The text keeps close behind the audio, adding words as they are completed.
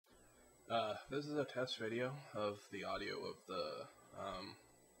This is a test video of the audio of the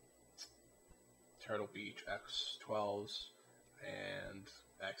Turtle Beach X12s and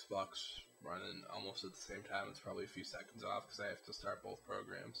Xbox running almost at the same time. It's probably a few seconds off because I have to start both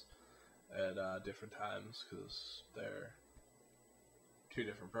programs at different times because they're two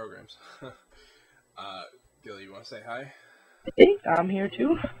different programs. Gilly, you want to say hi? Hey, I'm here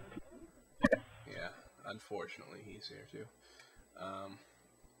too. Yeah, unfortunately he's here too.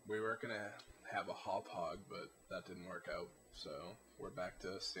 We were going to have a hop hog, but that didn't work out, so we're back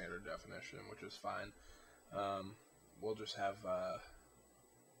to standard definition, which is fine. We'll just have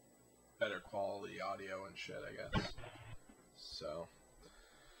better quality audio and shit, I guess. So,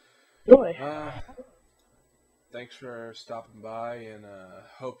 Joy. thanks for stopping by, and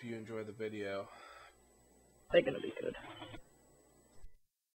hope you enjoy the video. They're gonna be good.